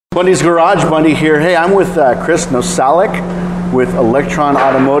Bundys Garage, Bundy here. Hey, I'm with Chris Nosalik with Electron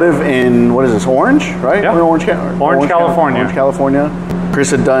Automotive in, what is this, Orange, right? Yep. Orange, California. Orange, California.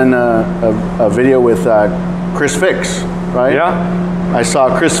 Chris had done a video with Chris Fix, right? Yeah. I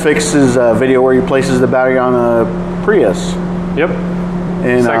saw Chris Fix's video where he places the battery on a Prius. Yep.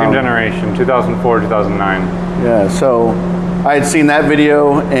 And, second generation, 2004, 2009. Yeah, so I had seen that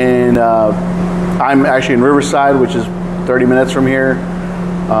video, and I'm actually in Riverside, which is 30 minutes from here.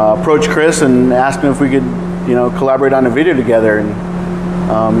 Approached Chris and asked him if we could, collaborate on a video together,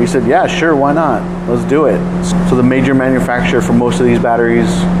 and he said, "Yeah, sure, why not? Let's do it." So the major manufacturer for most of these batteries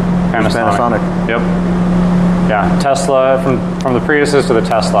is Panasonic. Yep. Yeah, Tesla, from the Priuses to the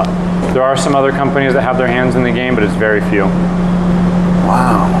Tesla. There are some other companies that have their hands in the game, but it's very few.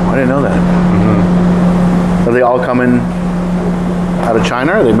 Wow, I didn't know that. Mm-hmm. Are they all coming out of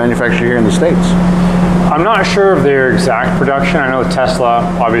China, or are they manufactured here in the States? I'm not sure of their exact production. I know Tesla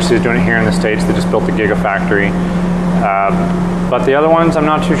obviously is doing it here in the States. They just built the Gigafactory. But the other ones, I'm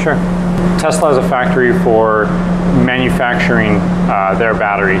not too sure. Tesla has a factory for manufacturing their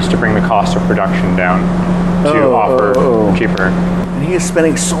batteries to bring the cost of production down to offer cheaper. And he is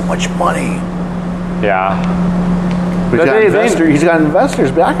spending so much money. Yeah. He's got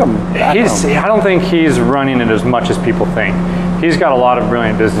investors back him. I don't think he's running it as much as people think. He's got a lot of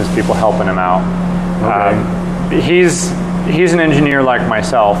brilliant business people helping him out. Okay. He's an engineer like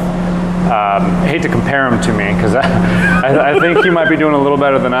myself. I hate to compare him to me because I think he might be doing a little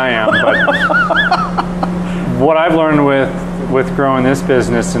better than I am. But what I've learned with growing this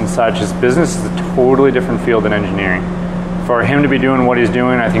business and such is business is a totally different field than engineering. For him to be doing what he's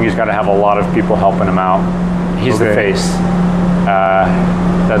doing, I think he's got to have a lot of people helping him out. He's the face.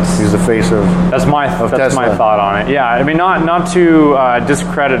 He's the face of. That's my thought on it. Yeah, I mean, not to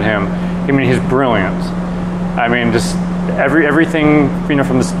discredit him. I mean, he's brilliant. I mean, just everything,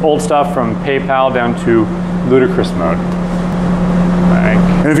 from this old stuff from PayPal down to ludicrous mode.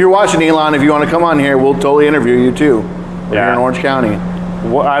 And if you're watching, Elon, if you want to come on here, we'll totally interview you too. We're here in Orange County.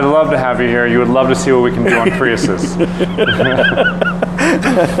 Well, I'd love to have you here. You would love to see what we can do on Priuses.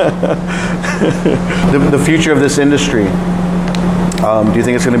 The future of this industry. Do you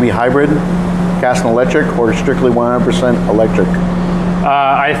think it's going to be hybrid, gas and electric, or strictly 100% electric?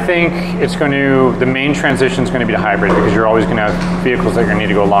 I think the main transition is going to be to hybrid, because you're always going to have vehicles that are going to need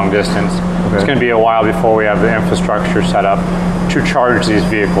to go long distance. Okay. It's going to be a while before we have the infrastructure set up to charge these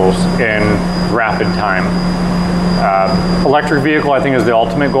vehicles in rapid time. Electric vehicle, I think, is the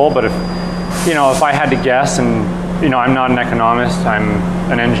ultimate goal, but if I had to guess, and I'm not an economist, I'm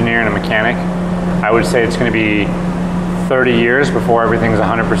an engineer and a mechanic, I would say it's going to be 30 years before everything's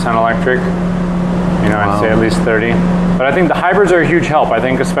 100% electric. Wow. I'd say at least 30. But I think the hybrids are a huge help. I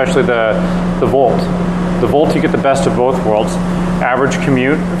think especially the Volt. The Volt, you get the best of both worlds. Average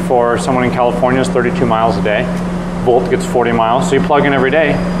commute for someone in California is 32 miles a day. Volt gets 40 miles, so you plug in every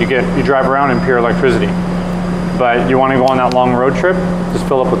day. You drive around in pure electricity. But you want to go on that long road trip, just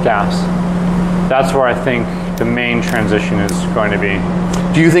fill up with gas. That's where I think the main transition is going to be.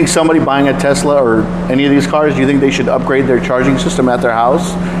 Do you think somebody buying a Tesla or any of these cars, do you think they should upgrade their charging system at their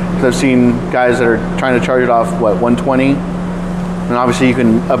house? Because I've seen guys that are trying to charge it off, 120? And obviously you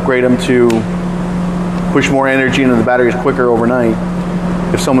can upgrade them to push more energy into the batteries quicker overnight.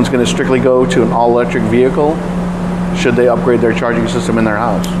 If someone's going to strictly go to an all-electric vehicle, should they upgrade their charging system in their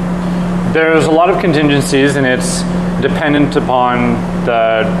house? There's a lot of contingencies, and it's dependent upon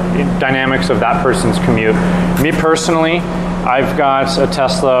the dynamics of that person's commute. Me personally, I've got a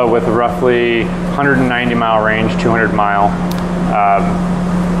Tesla with roughly 190 mile range, 200 mile.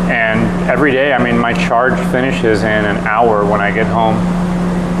 And every day, my charge finishes in an hour when I get home.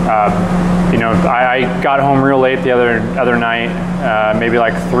 I got home real late the other night, maybe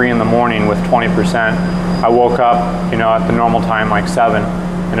like 3 in the morning with 20%. I woke up, at the normal time, like 7,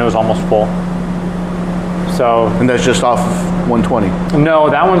 and it was almost full. So. And that's just off of 120? No,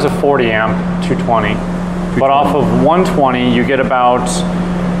 that one's a 40 amp, 220. But off of 120, you get about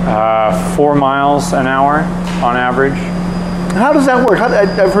 4 miles an hour on average. How does that work?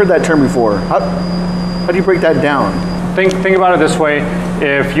 I've heard that term before. How do you break that down? Think about it this way.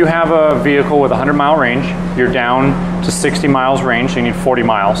 If you have a vehicle with a 100-mile range, you're down to 60 miles range, so you need 40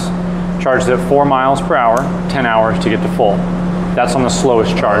 miles. Charged at 4 miles per hour, 10 hours to get to full. That's on the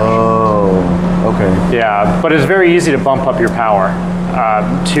slowest charge. Oh, okay. Yeah, but it's very easy to bump up your power.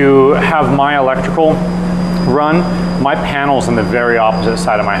 To have my electrical run, my panel's on the very opposite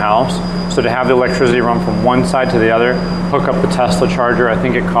side of my house. So to have the electricity run from one side to the other, hook up the Tesla charger, I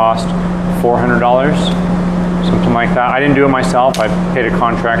think it cost $400, something like that. I didn't do it myself. I paid a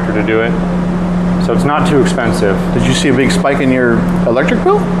contractor to do it. So it's not too expensive. Did you see a big spike in your electric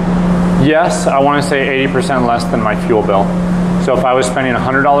bill? Yes, I want to say 80% less than my fuel bill. So if I was spending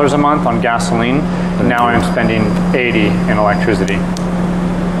 $100 a month on gasoline, now I'm spending $80 in electricity.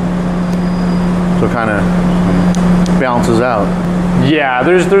 So it kind of balances out. Yeah,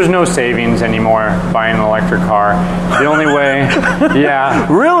 there's no savings anymore buying an electric car. The only way, yeah.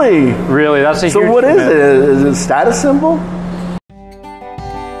 Really? Really, that's a huge So what is commitment. it? Is it a status symbol?